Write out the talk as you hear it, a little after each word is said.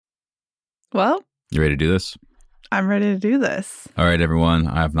Well, You ready to do this? I'm ready to do this. All right, everyone.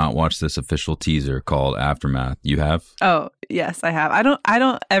 I have not watched this official teaser called Aftermath. You have? Oh, yes, I have. I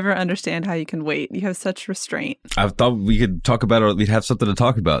don't ever understand how you can wait. You have such restraint. I thought we could talk about it. We'd have something to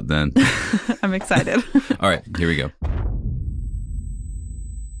talk about then. I'm excited. All right, here we go.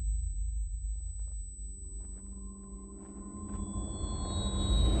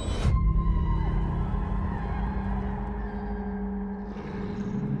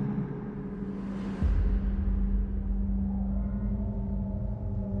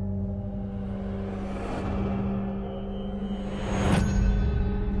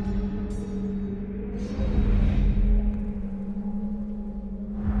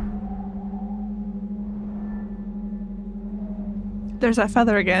 There's that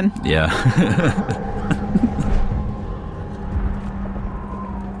feather again. Yeah.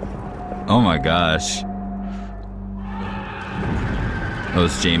 Oh my gosh. Oh,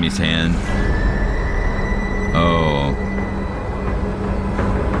 it's Jaime's hand. Oh.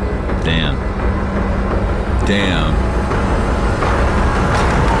 Damn.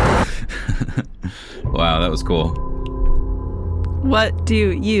 Wow, that was cool. What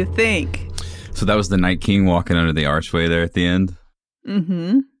do you think? So that was the Night King walking under the archway there at the end?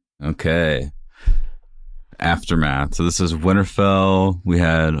 Mm-hmm. Okay. Aftermath. So this is Winterfell. We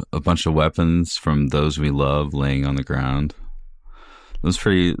had a bunch of weapons from those we love laying on the ground. That was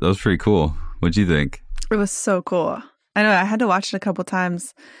pretty cool. What'd you think? It was so cool. I know I had to watch it a couple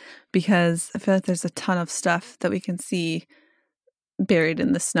times because I feel like there's a ton of stuff that we can see buried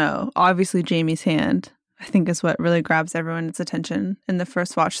in the snow. Obviously, Jaime's hand, I think, is what really grabs everyone's attention in the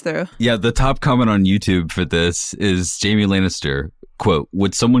first watch through. Yeah, the top comment on YouTube for this is Jaime Lannister, quote,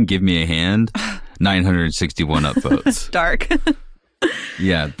 "Would someone give me a hand?" 961 upvotes. Dark.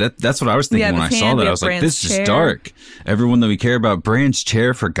 Yeah, that's what I was thinking when I saw that. I was like, this is dark. Everyone that we care about, Bran's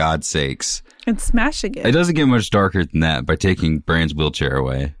chair, for God's sakes. And smashing it. It doesn't get much darker than that by taking Bran's wheelchair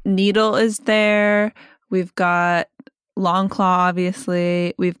away. Needle is there. We've got Longclaw,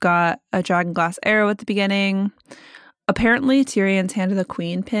 obviously. We've got a dragonglass arrow at the beginning. Apparently, Tyrion's Hand of the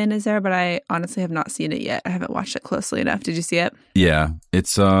Queen pin is there, but I honestly have not seen it yet. I haven't watched it closely enough. Did you see it? Yeah,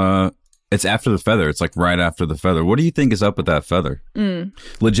 it's after the feather. It's like right after the feather. What do you think is up with that feather?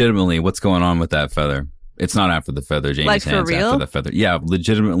 Legitimately, what's going on with that feather? It's not after the feather. Jaime's like, hand's for real? after the feather. Yeah,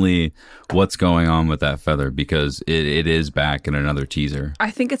 legitimately, what's going on with that feather? Because it is back in another teaser. I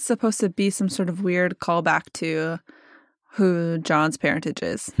think it's supposed to be some sort of weird callback to who Jon's parentage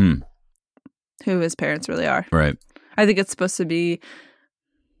is. Who his parents really are. Right. I think it's supposed to be...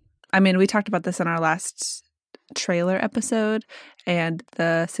 I mean, we talked about this in our last trailer episode and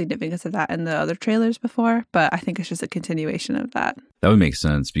the significance of that in the other trailers before, but I think it's just a continuation of that. That would make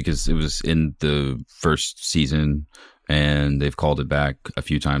sense because it was in the first season and they've called it back a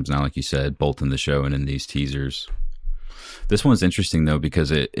few times now, like you said, both in the show and in these teasers. This one's interesting though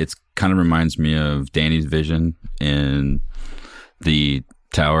because it's kind of reminds me of Dany's vision in the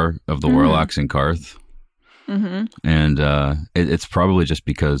Tower of the Warlocks in Karth. Mm-hmm. And it's probably just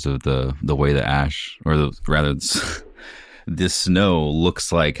because of the way the ash, or rather the snow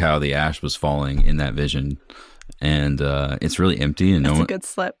looks like how the ash was falling in that vision. And it's really empty and That's a good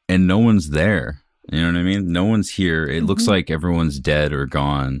slip. And no one's there. You know what I mean? No one's here. It looks like everyone's dead or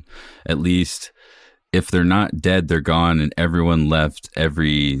gone. At least if they're not dead, they're gone, and everyone left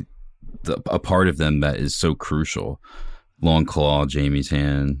a part of them that is so crucial. Longclaw, Jaime's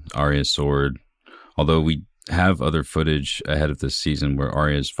hand, Arya's sword. Although we have other footage ahead of this season where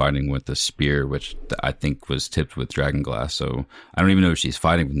Arya is fighting with a spear, which I think was tipped with dragonglass. So I don't even know if she's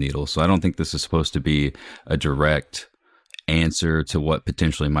fighting with needles. So I don't think this is supposed to be a direct answer to what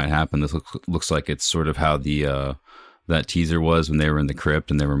potentially might happen. This looks like it's sort of how the that teaser was when they were in the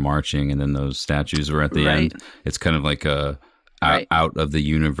crypt and they were marching, and then those statues were at the end. It's kind of like a out of the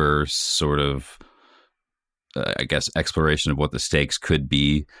universe sort of. I guess exploration of what the stakes could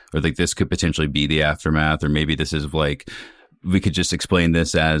be, or like this could potentially be the aftermath, or maybe this is like we could just explain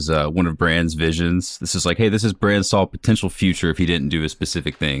this as one of Bran's visions. This is like, hey, this is Bran saw potential future if he didn't do a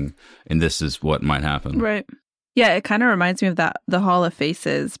specific thing, and this is what might happen. Right. Yeah, it kind of reminds me of the Hall of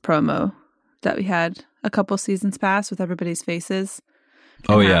Faces promo that we had a couple seasons past with everybody's faces.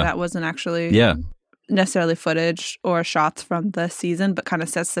 Oh yeah, that wasn't actually necessarily footage or shots from the season, but kind of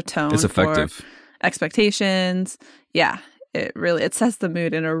sets the tone. It's effective. For expectations. Yeah, it sets the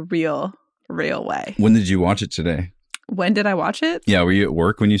mood in a real way. When did you watch it today? When did I watch it? Yeah, were you at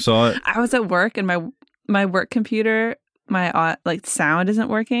work when you saw it? I was at work, and my work computer, my sound isn't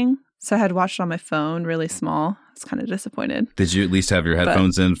working, so I had watched it on my phone really small. I was kind of disappointed. Did you at least have your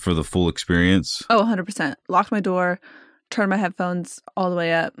headphones in for the full experience? Oh, 100%. Locked my door, turned my headphones all the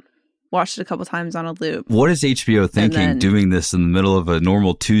way up, watched it a couple times on a loop. What is HBO thinking then, doing this in the middle of a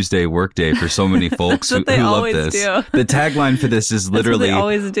normal Tuesday workday for so many folks who love this? Do. The tagline for this is literally they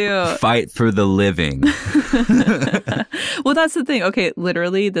always do. Fight for the living. Well, that's the thing. Okay,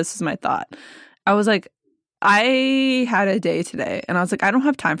 literally, this is my thought. I was like, I had a day today and I was like, I don't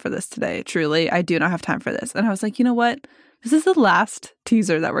have time for this today. Truly, I do not have time for this. And I was like, you know what? This is the last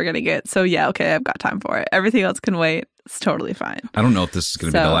teaser that we're going to get. So yeah, okay, I've got time for it. Everything else can wait. It's totally fine. I don't know if this is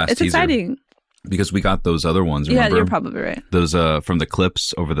going to be the last teaser. It's exciting. Because we got those other ones, remember? Yeah, you're probably right. Those from the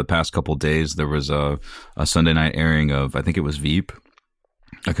clips over the past couple of days, there was a Sunday night airing of, I think it was Veep.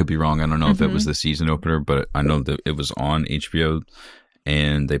 I could be wrong. I don't know if it was the season opener, but I know that it was on HBO.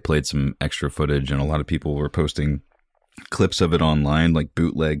 And they played some extra footage, and a lot of people were posting clips of it online, like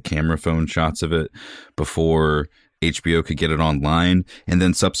bootleg camera phone shots of it before HBO could get it online. And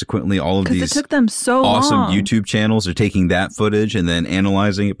then subsequently, all of these it took them so awesome long. YouTube channels are taking that footage and then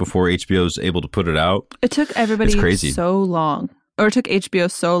analyzing it before HBO is able to put it out. It took everybody so long, or it took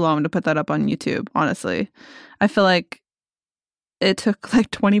HBO so long to put that up on YouTube, honestly. I feel like it took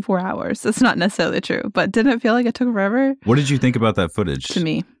like 24 hours. That's not necessarily true, but didn't it feel like it took forever? What did you think about that footage? To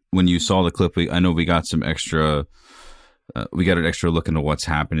me, when you saw the clip, I know we got some extra, we got an extra look into what's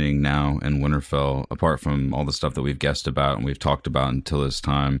happening now in Winterfell, apart from all the stuff that we've guessed about and we've talked about until this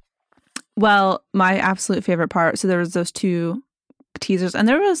time. Well, my absolute favorite part, so there was those two teasers, and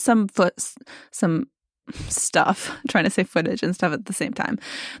there was some stuff, I'm trying to say footage and stuff at the same time.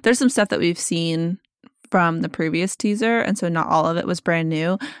 There's some stuff that we've seen from the previous teaser, and so not all of it was brand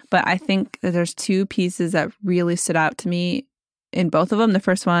new, but I think that there's two pieces that really stood out to me in both of them. The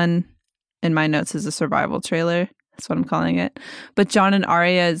first one in my notes is a survival trailer. That's what I'm calling it. But Jon and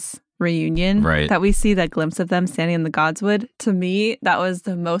Arya's reunion, right, that we see that glimpse of them standing in the Godswood, to me, that was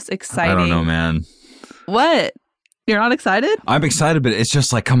the most exciting. I don't know, man. What? You're not excited? I'm excited, but it's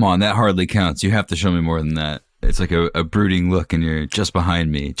just like, come on, that hardly counts. You have to show me more than that. It's like a brooding look, and you're just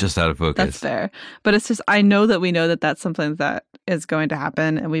behind me, just out of focus. That's fair. But it's just, I know that we know that that's something that is going to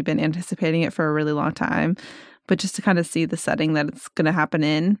happen, and we've been anticipating it for a really long time. But just to kind of see the setting that it's going to happen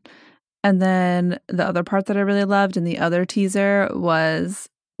in. And then the other part that I really loved in the other teaser was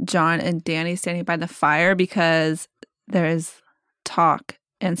Jon and Dany standing by the fire, because there is talk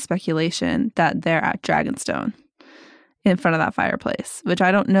and speculation that they're at Dragonstone in front of that fireplace, which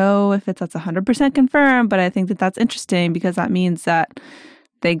I don't know if that's 100% confirmed, but I think that that's interesting, because that means that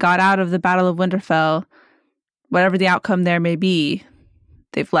they got out of the Battle of Winterfell. Whatever the outcome there may be,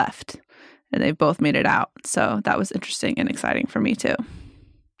 they've left, and they've both made it out. So that was interesting and exciting for me too.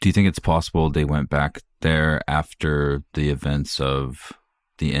 Do you think it's possible they went back there after the events of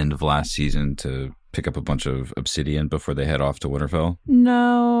the end of last season to pick up a bunch of obsidian before they head off to Winterfell?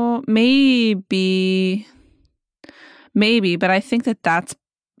 No, maybe, but I think that's,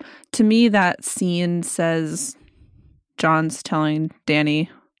 to me, that scene says Jon's telling Dany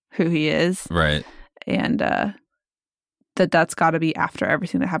who he is. Right. And that's got to be after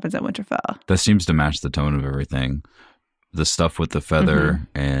everything that happens at Winterfell. That seems to match the tone of everything. The stuff with the feather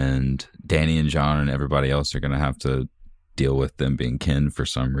and Dany and Jon and everybody else are going to have to deal with them being kin for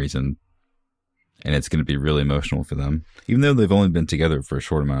some reason. And it's going to be really emotional for them, even though they've only been together for a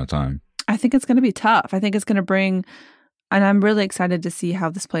short amount of time. I think it's going to be tough. I think it's going to bring, and I'm really excited to see how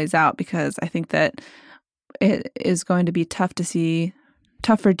this plays out, because I think that it is going to be tough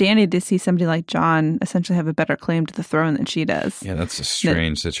for Dany to see somebody like Jon essentially have a better claim to the throne than she does. Yeah, that's a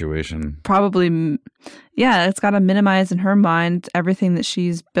strange situation. Probably, yeah, it's got to minimize in her mind everything that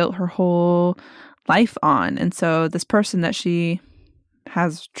she's built her whole life on. And so this person that she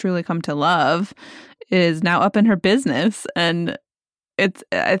has truly come to love is now up in her business. And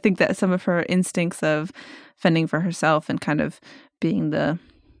I think that some of her instincts of fending for herself and kind of being the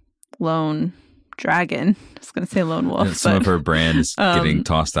lone dragon, I was going to say lone wolf. Some of her brand is getting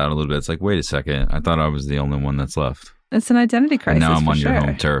tossed out a little bit. It's like, wait a second, I thought I was the only one that's left. It's an identity crisis. And now I'm on your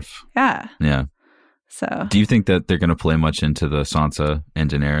home turf. Yeah. Yeah. So, do you think that they're going to play much into the Sansa and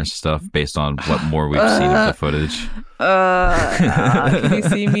Daenerys stuff based on what more we've seen of the footage? Can you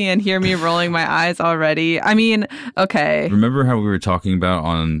see me and hear me rolling my eyes already? I mean, okay. Remember how we were talking about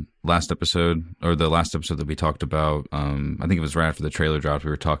on last episode, or the last episode that we talked about, I think it was right after the trailer dropped,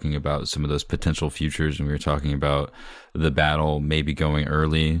 we were talking about some of those potential futures, and we were talking about the battle maybe going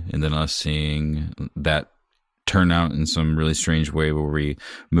early and then us seeing that turn out in some really strange way where we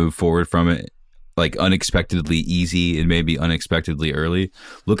move forward from it, like unexpectedly easy and maybe unexpectedly early.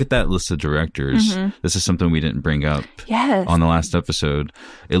 Look at that list of directors. This is something we didn't bring up on the last episode.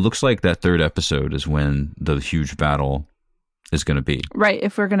 It looks like that third episode is when the huge battle is going to be. Right.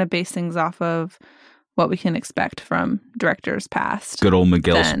 If we're going to base things off of what we can expect from directors past. Good old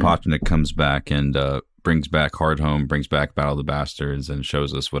Miguel then. Sapochnik comes back and brings back Hardhome, brings back Battle of the Bastards, and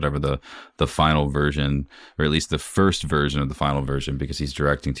shows us whatever the final version, or at least the first version of the final version, because he's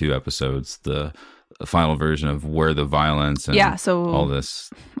directing 2 episodes, the final version of where the violence and so all this.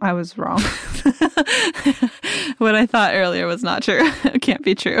 I was wrong. What I thought earlier was not true. It can't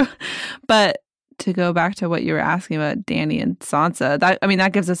be true. But to go back to what you were asking about Dany and Sansa,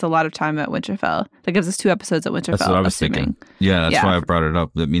 that gives us a lot of time at Winterfell. That gives us 2 episodes at Winterfell. That's what I was thinking. Yeah, that's why I brought it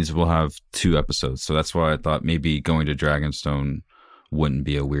up. That means we'll have 2 episodes. So that's why I thought maybe going to Dragonstone wouldn't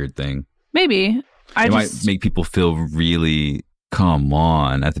be a weird thing. Maybe. It might make people feel really, come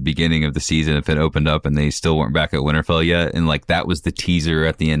on, at the beginning of the season if it opened up and they still weren't back at Winterfell yet. And like that was the teaser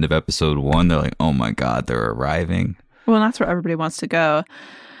at the end of episode 1. They're like, oh my God, they're arriving. Well, that's where everybody wants to go.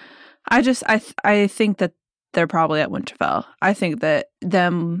 I think that they're probably at Winterfell. I think that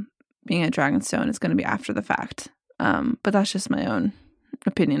them being at Dragonstone is going to be after the fact. But that's just my own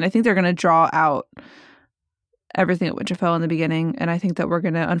opinion. I think they're going to draw out everything at Winterfell in the beginning. And I think that we're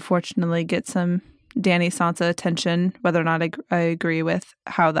going to unfortunately get some Dany Sansa attention, whether or not I agree with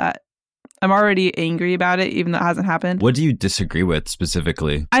how that. I'm already angry about it, even though it hasn't happened. What do you disagree with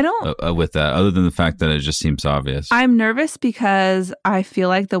specifically? I don't with that, other than the fact that it just seems obvious. I'm nervous because I feel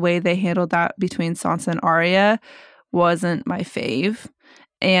like the way they handled that between Sansa and Arya wasn't my fave,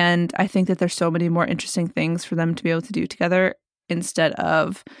 and I think that there's so many more interesting things for them to be able to do together instead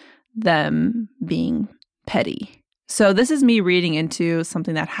of them being petty. So this is me reading into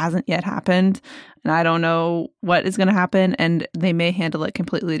something that hasn't yet happened, and I don't know what is going to happen, and they may handle it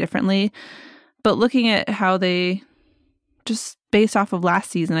completely differently. But looking at how they, just based off of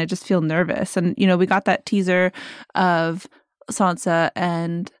last season, I just feel nervous. And, we got that teaser of Sansa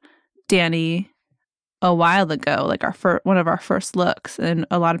and Dany a while ago, like one of our first looks, and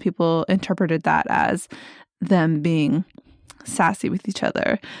a lot of people interpreted that as them being sassy with each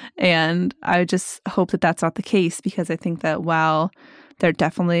other. And I just hope that that's not the case, because I think that while there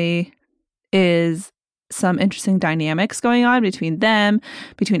definitely is some interesting dynamics going on between them,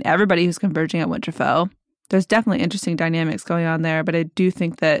 between everybody who's converging at Winterfell, there's definitely interesting dynamics going on there. But I do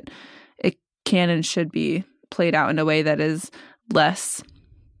think that it can and should be played out in a way that is less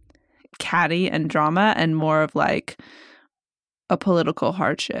catty and drama and more of like a political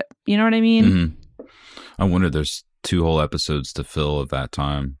hardship. You know what I mean? Mm-hmm. I wonder, there's 2 whole episodes to fill of that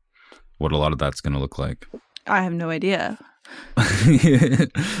time, what a lot of that's going to look like. I have no idea.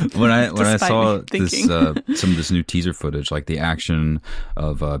 when I saw this some of this new teaser footage, like the action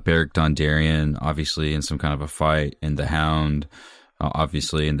of Beric Dondarrion obviously in some kind of a fight, and the Hound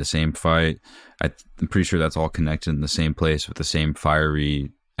obviously in the same fight, I'm pretty sure that's all connected in the same place with the same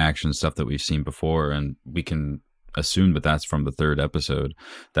fiery action stuff that we've seen before, and we can assume that that's from the 3rd episode.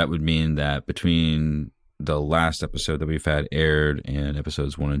 That would mean that between the last episode that we've had aired and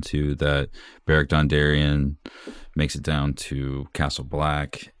episodes 1 and 2, that Beric Dondarrion makes it down to Castle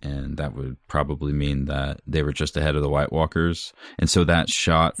Black, and that would probably mean that they were just ahead of the White Walkers. And so that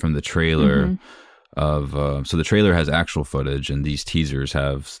shot from the trailer of so the trailer has actual footage, and these teasers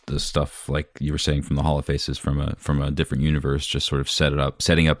have the stuff like you were saying from the Hall of Faces from a different universe, just sort of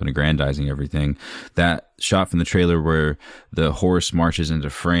setting up and aggrandizing everything. That shot from the trailer where the horse marches into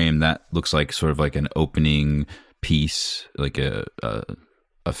frame, that looks like sort of like an opening piece, like a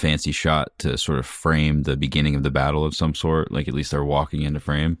fancy shot to sort of frame the beginning of the battle of some sort, like at least they're walking into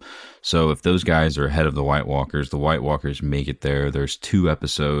frame. So if those guys are ahead of the White Walkers make it there. There's 2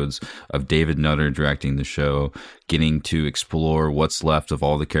 episodes of David Nutter directing the show, getting to explore what's left of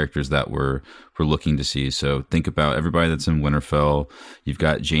all the characters that we're looking to see. So think about everybody that's in Winterfell. You've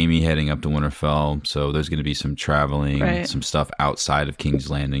got Jaime heading up to Winterfell, so there's going to be some traveling, some stuff outside of King's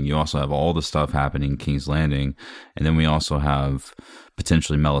Landing. You also have all the stuff happening in King's Landing, and then we also have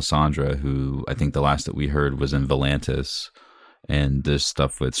potentially Melisandre, who I think the last that we heard was in Volantis, and there's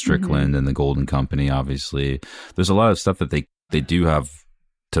stuff with Strickland and the Golden Company. Obviously, there's a lot of stuff that they do have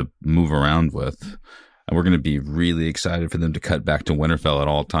to move around with. And we're going to be really excited for them to cut back to Winterfell at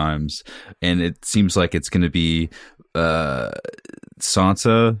all times. And it seems like it's going to be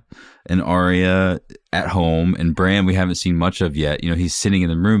Sansa and Arya at home, and Bran we haven't seen much of yet. He's sitting in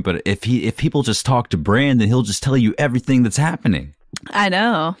the room, but if people just talk to Bran, then he'll just tell you everything that's happening. I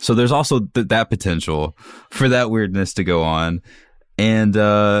know. So there's also that potential for that weirdness to go on. And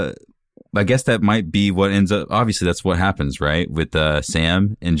I guess that might be what ends up, obviously that's what happens, right? With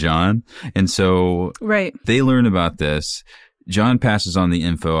Sam and Jon. And so they learn about this. Jon passes on the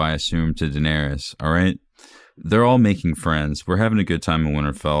info, I assume, to Daenerys. All right. They're all making friends. We're having a good time in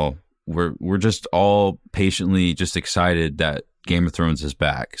Winterfell. We're just all patiently just excited that Game of Thrones is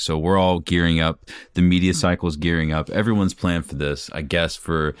back. So we're all gearing up. The media cycle is gearing up. Everyone's planned for this, I guess,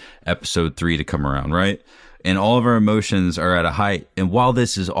 for episode 3 to come around, right? And all of our emotions are at a height. And while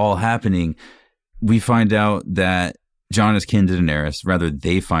this is all happening, we find out that Jon is kin to Daenerys. Rather,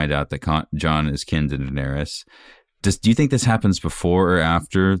 they find out that Jon is kin to Daenerys. Do you think this happens before or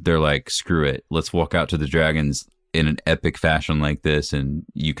after they're like, screw it, let's walk out to the dragons in an epic fashion like this, and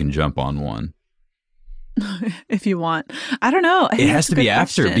you can jump on one? If you want. I don't know. It has to be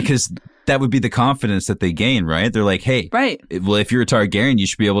after, because that would be the confidence that they gain, right? They're like, hey, right. Well, if you're a Targaryen, you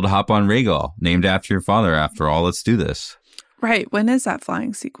should be able to hop on Rhaegal, named after your father after all. Let's do this. Right. When is that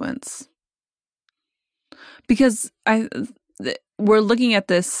flying sequence? Because we're looking at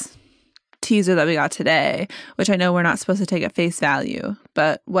this teaser that we got today, which I know we're not supposed to take at face value,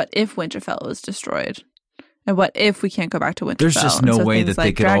 but what if Winterfell is destroyed? And what if we can't go back to Winterfell? There's just no way that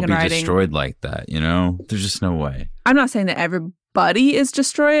they could all be riding, destroyed like that, you know? There's just no way. I'm not saying that everybody is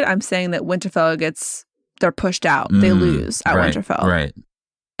destroyed. I'm saying that Winterfell they're pushed out. They lose at Winterfell. Right.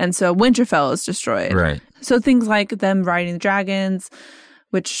 And so Winterfell is destroyed. Right. So things like them riding the dragons,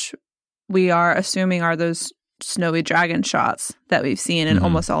 which we are assuming are those snowy dragon shots that we've seen in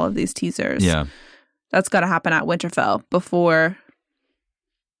almost all of these teasers. Yeah. That's got to happen at Winterfell before.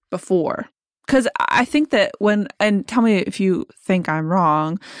 Because I think that and tell me if you think I'm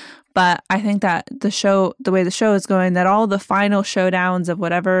wrong, but I think that the way the show is going, that all the final showdowns of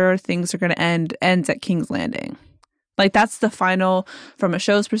whatever things are going to ends at King's Landing. Like, that's the final, from a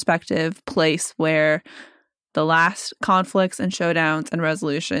show's perspective, place where the last conflicts and showdowns and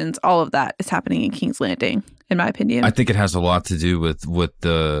resolutions, all of that is happening in King's Landing, in my opinion. I think it has a lot to do with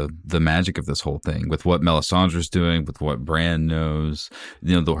the magic of this whole thing, with what Melisandre's doing, with what Bran knows,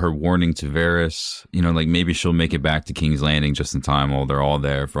 her warning to Varys, like maybe she'll make it back to King's Landing just in time while they're all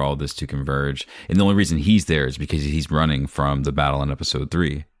there for all this to converge. And the only reason he's there is because he's running from the battle in episode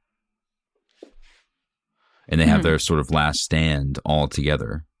 3. And they have their sort of last stand all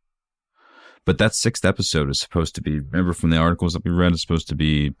together. But that 6th episode is supposed to be, remember from the articles that we read, it's supposed to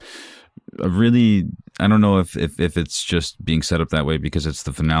be a really, I don't know if it's just being set up that way because it's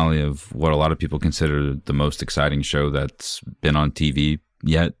the finale of what a lot of people consider the most exciting show that's been on TV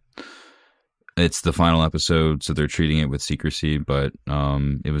yet. It's the final episode, so they're treating it with secrecy, but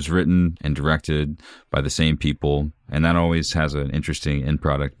it was written and directed by the same people, and that always has an interesting end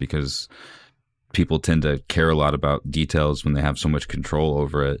product because people tend to care a lot about details when they have so much control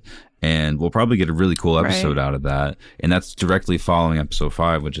over it. And we'll probably get a really cool episode out of that. And that's directly following episode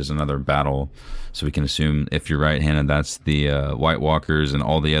 5, which is another battle. So we can assume, if you're right, Hannah, that's the White Walkers and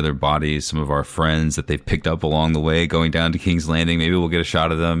all the other bodies, some of our friends that they've picked up along the way going down to King's Landing. Maybe we'll get a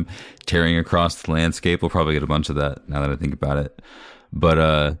shot of them tearing across the landscape. We'll probably get a bunch of that now that I think about it.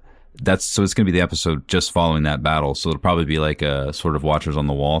 But so it's going to be the episode just following that battle. So it'll probably be like a sort of Watchers on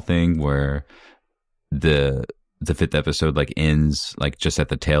the Wall thing where the 5th episode ends just at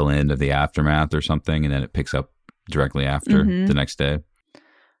the tail end of the aftermath or something, and then it picks up directly after the next day.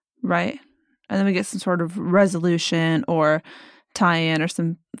 Right. And then we get some sort of resolution or tie-in or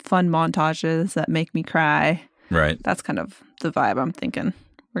some fun montages that make me cry. Right. That's kind of the vibe I'm thinking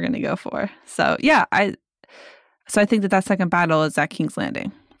we're going to go for. So, yeah, I think that second battle is at King's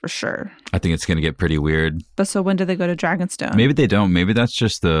Landing. For sure. I think it's going to get pretty weird. But so when do they go to Dragonstone? Maybe they don't. Maybe that's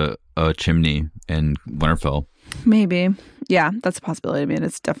just the chimney in Winterfell. Maybe. Yeah, that's a possibility. I mean,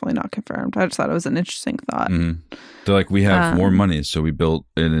 it's definitely not confirmed. I just thought it was an interesting thought. Mm-hmm. They're like, we have more money, so we built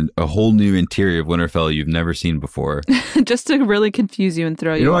a whole new interior of Winterfell you've never seen before. Just to really confuse you and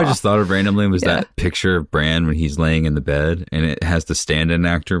throw you off. You know what I just thought of randomly was that picture of Bran when he's laying in the bed, and it has the stand-in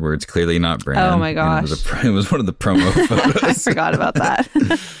actor where it's clearly not Bran. Oh my gosh. It was one of the promo photos. I forgot about that.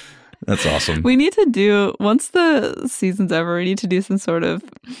 That's awesome. We need to do, once the season's over, we need to do some sort of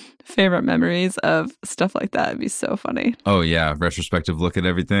favorite memories of stuff like that. It'd be so funny. Oh, yeah. Retrospective look at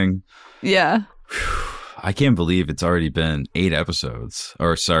everything. Yeah. I can't believe it's already been 8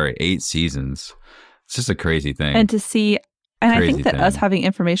 seasons. It's just a crazy thing. And to see, and I think that us having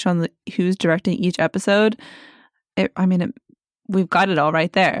information on who's directing each episode, we've got it all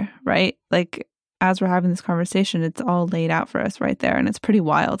right there, right? Like, as we're having this conversation, it's all laid out for us right there. And it's pretty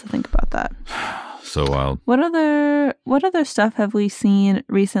wild to think about that. So wild. What other stuff have we seen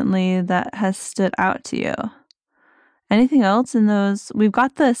recently that has stood out to you? Anything else in those? We've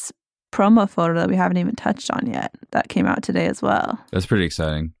got this promo photo that we haven't even touched on yet that came out today as well. That's pretty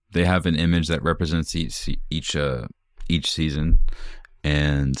exciting. They have an image that represents each season,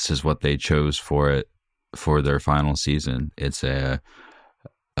 and this is what they chose for their final season. It's a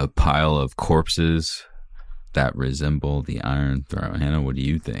pile of corpses that resemble the Iron Throne. Hannah, what do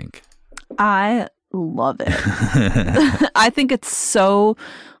you think? I love it. I think it's so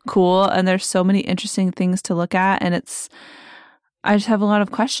cool, and there's so many interesting things to look at, and I just have a lot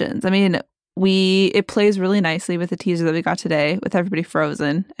of questions. I mean, it plays really nicely with the teaser that we got today with everybody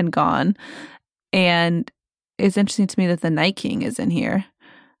frozen and gone. And it's interesting to me that the Night King is in here,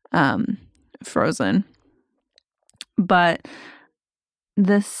 frozen. But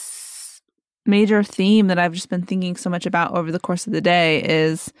this major theme that I've just been thinking so much about over the course of the day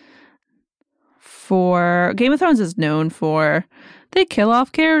is, for Game of Thrones is known for they kill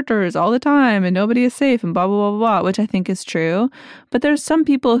off characters all the time and nobody is safe and blah, blah, blah, blah, which I think is true. But there's some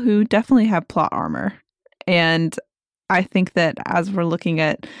people who definitely have plot armor. And I think that as we're looking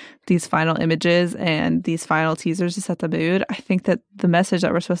at these final images and these final teasers to set the mood, I think that the message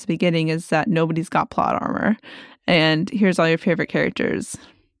that we're supposed to be getting is that nobody's got plot armor. And here's all your favorite characters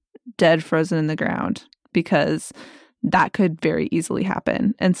dead, frozen in the ground, because that could very easily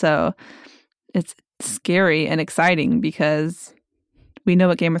happen. And so it's scary and exciting because we know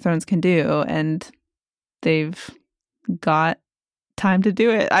what Game of Thrones can do, and they've got time to do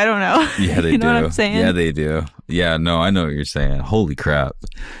it. I don't know. Yeah, they you do. know what I'm saying? Yeah, they do. Yeah, no, I know what you're saying. Holy crap.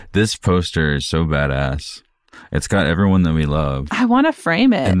 This poster is so badass. It's got everyone that we love. I want to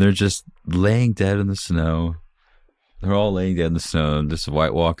frame it. And they're just laying dead in the snow. They're all laying dead in the snow. There's a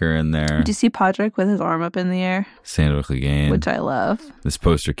White Walker in there. Do you see Podrick with his arm up in the air? Sandor Clegane. Which I love. This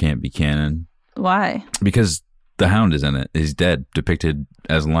poster can't be canon. Why? Because the Hound is in it. He's dead, depicted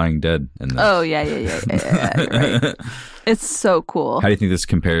as lying dead in this. Oh, yeah. Right. It's so cool. How do you think this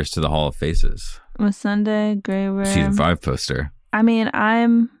compares to the Hall of Faces? Missandei, Grey Worm. Season 5 poster. I mean,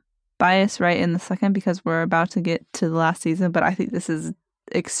 I'm biased right in the second because we're about to get to the last season, but I think this is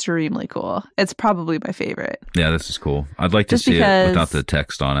extremely cool. It's probably my favorite. Yeah, this is cool. I'd like to see it without the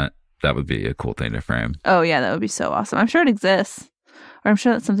text on it. That would be a cool thing to frame. Oh, yeah, that would be so awesome. I'm sure it exists. Or I'm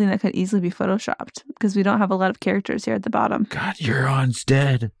sure that's something that could easily be photoshopped because we don't have a lot of characters here at the bottom. God, Euron's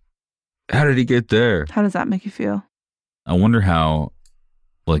dead. How did he get there? How does that make you feel? I wonder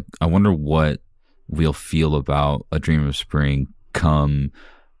what we'll feel about A Dream of Spring come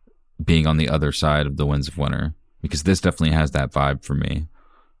being on the other side of the Winds of Winter, because this definitely has that vibe for me.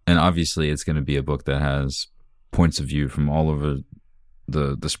 And obviously it's going to be a book that has points of view from all over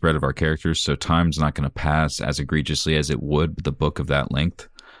the spread of our characters, so time's not going to pass as egregiously as it would with a book of that length.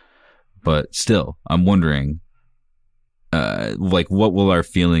 But still, I'm wondering, what will our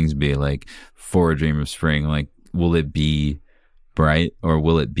feelings be like for A Dream of Spring? Like, will it be bright or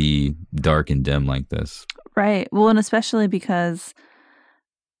will it be dark and dim like this? Right. Well, and especially because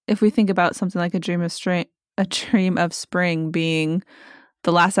if we think about something like A Dream of Spring being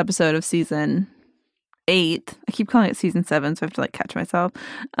the last episode of season 8. I keep calling it season 7, so I have to catch myself.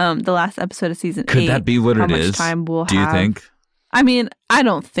 The last episode of season 8. Could that be what it is? How much time we'll Do you think? I mean, I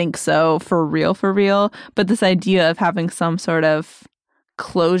don't think so for real. But this idea of having some sort of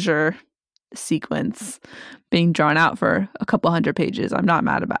closure sequence being drawn out for a couple hundred pages, I'm not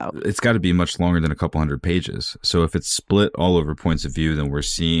mad about. It's got to be much longer than a couple hundred pages. So if it's split all over points of view, then we're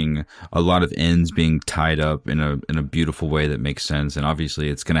seeing a lot of ends being tied up in a beautiful way that makes sense. And obviously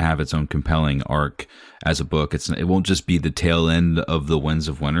it's going to have its own compelling arc as a book. It won't just be the tail end of the Winds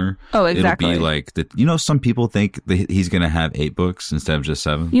of Winter. Oh, exactly. It'll be like some people think that he's going to have 8 books instead of just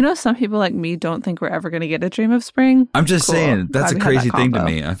 7. Some people like me don't think we're ever going to get A Dream of Spring. I'm just saying, that's a crazy thing to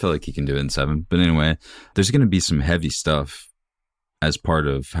me. I feel like he can do it in 7. But anyway, there's going to be some heavy stuff as part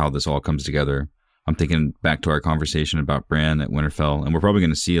of how this all comes together. I'm thinking back to our conversation about Bran at Winterfell, and we're probably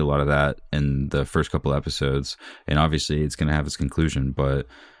going to see a lot of that in the first couple episodes. And obviously it's going to have its conclusion, but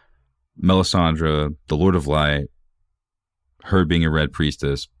Melisandre, the Lord of Light, her being a Red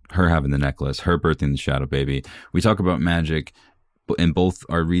Priestess, her having the necklace, her birthing the Shadow Baby. We talk about magic in both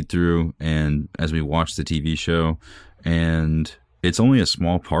our read-through and as we watch the TV show, and it's only a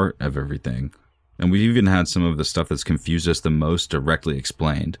small part of everything. And we've even had some of the stuff that's confused us the most directly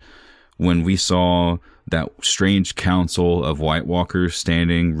explained. When we saw that strange council of White Walkers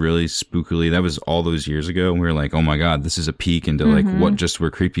standing really spookily, that was all those years ago. And we were like, oh my God, this is a peek into what just were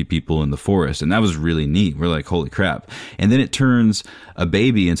creepy people in the forest. And that was really neat. We're like, holy crap. And then it turns a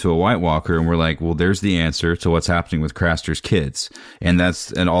baby into a White Walker. And we're like, well, there's the answer to what's happening with Craster's kids. And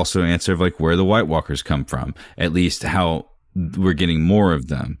that's also an answer of where the White Walkers come from, at least how we're getting more of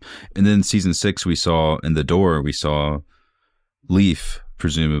them. And then season 6, we saw in the door, we saw Leaf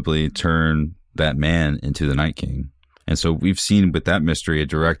presumably turn that man into the Night King. And so we've seen with that mystery a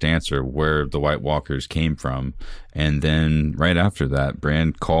direct answer where the White Walkers came from. And then right after that,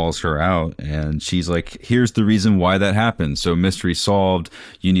 Bran calls her out and she's like, here's the reason why that happened. So mystery solved.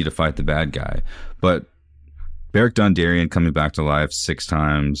 You need to fight the bad guy. But Beric Dondarrion coming back to life 6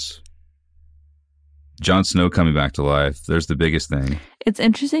 times. Jon Snow coming back to life. There's the biggest thing. It's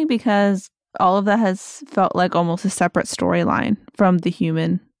interesting because all of that has felt like almost a separate storyline from the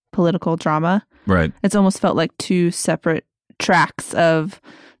human political drama. Right. It's almost felt like two separate tracks of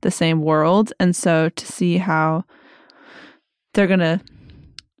the same world. And so to see how they're going to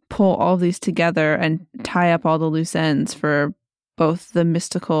pull all these together and tie up all the loose ends for both the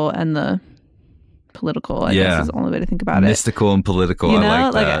mystical and the political, I guess is the only way to think about mystical and political. You know? I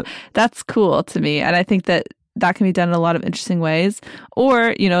like that. That's cool to me. And I think that can be done in a lot of interesting ways.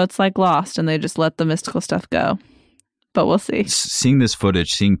 Or, it's like Lost and they just let the mystical stuff go. But we'll see. Seeing this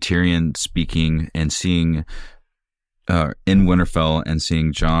footage, seeing Tyrion speaking and seeing in Winterfell and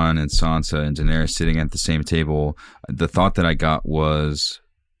seeing Jon and Sansa and Daenerys sitting at the same table, the thought that I got was,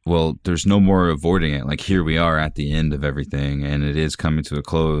 well, there's no more avoiding it. Like, here we are at the end of everything, and it is coming to a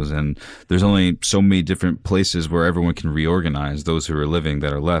close. And there's only so many different places where everyone can reorganize, those who are living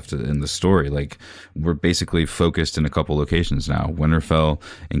that are left in the story. Like, we're basically focused in a couple locations now, Winterfell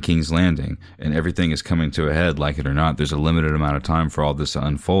and King's Landing, and everything is coming to a head, like it or not. There's a limited amount of time for all this to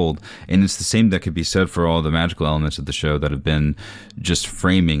unfold. And it's the same that could be said for all the magical elements of the show that have been just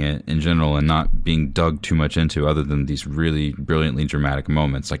framing it in general and not being dug too much into, other than these really brilliantly dramatic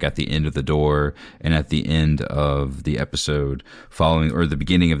moments, like at the end of the door and at the end of the episode following, or the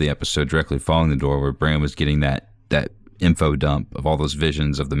beginning of the episode directly following the door, where Bran was getting that info dump of all those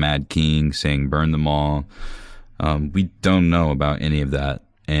visions of the Mad King saying burn them all. We don't know about any of that,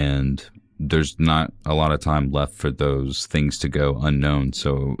 and there's not a lot of time left for those things to go unknown.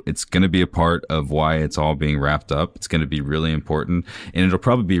 So it's going to be a part of why it's all being wrapped up. It's going to be really important, and it'll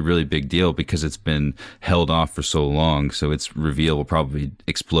probably be a really big deal because it's been held off for so long. So its reveal will probably be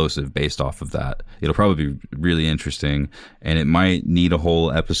explosive based off of that. It'll probably be really interesting, and it might need a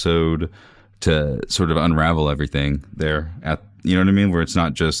whole episode to sort of unravel everything there at, you know what I mean? Where it's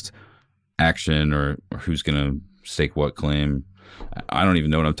not just action or who's going to stake what claim. I don't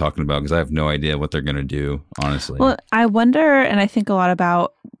even know what I'm talking about because I have no idea what they're going to do, honestly. Well, I wonder, and I think a lot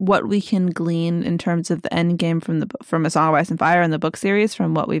about what we can glean in terms of the end game from A Song of Ice and Fire and the book series,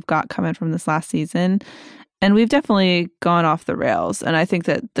 from what we've got coming from this last season. And we've definitely gone off the rails. And I think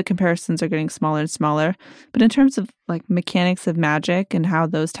that the comparisons are getting smaller and smaller. But in terms of like mechanics of magic and how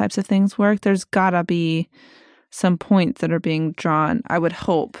those types of things work, there's gotta be some points that are being drawn, I would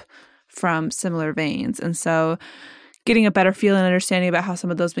hope, from similar veins. And so getting a better feel and understanding about how some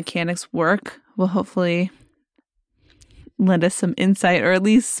of those mechanics work will hopefully lend us some insight, or at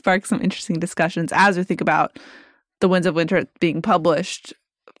least spark some interesting discussions as we think about The Winds of Winter being published,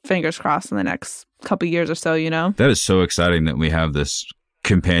 fingers crossed, in the next couple years or so, That is so exciting that we have this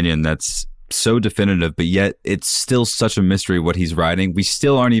companion that's so definitive, but yet it's still such a mystery what he's writing. We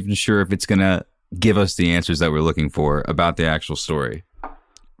still aren't even sure if it's going to give us the answers that we're looking for about the actual story.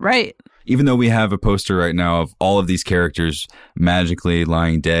 Right. Even though we have a poster right now of all of these characters magically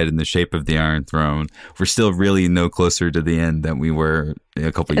lying dead in the shape of the Iron Throne, we're still really no closer to the end than we were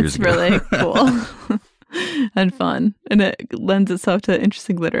a couple years ago. It's really cool and fun, and it lends itself to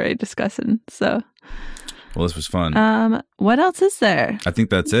interesting literary discussion. So, well, this was fun. What else is there? I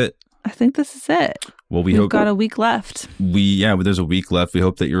think that's it. I think this is it. Well, we've got a week left. There's a week left. We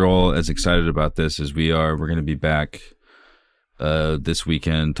hope that you're all as excited about this as we are. We're going to be back this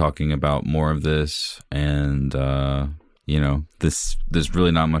weekend talking about more of this, and there's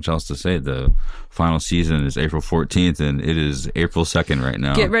really not much else to say. The final season is April 14th, and it is April 2nd right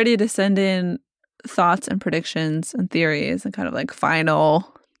now. Get ready to send in thoughts and predictions and theories and kind of like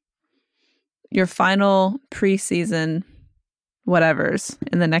your final preseason whatevers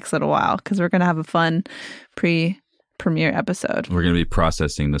in the next little while, because we're going to have a fun premiere episode. We're going to be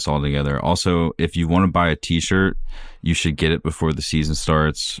processing this all together. Also, if you want to buy a t-shirt, you should get it before the season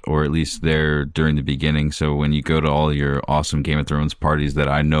starts, or at least there during the beginning. So when you go to all your awesome Game of Thrones parties that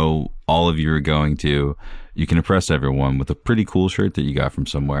I know all of you are going to, you can impress everyone with a pretty cool shirt that you got from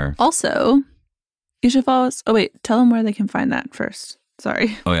somewhere. Also, you should follow us. Oh, wait, tell them where they can find that first.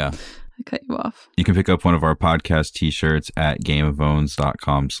 Sorry. Oh, yeah. I cut you off. You can pick up one of our podcast t-shirts at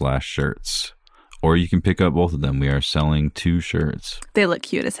gameofbones.com/shirts. Or you can pick up both of them. We are selling 2 shirts. They look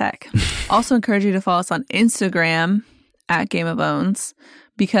cute as heck. Also encourage you to follow us on Instagram at Game of Bones,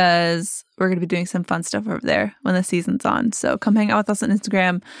 because we're going to be doing some fun stuff over there when the season's on. So come hang out with us on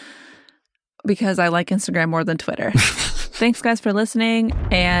Instagram, because I like Instagram more than Twitter. Thanks, guys, for listening,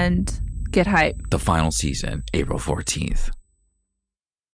 and get hype. The final season, April 14th.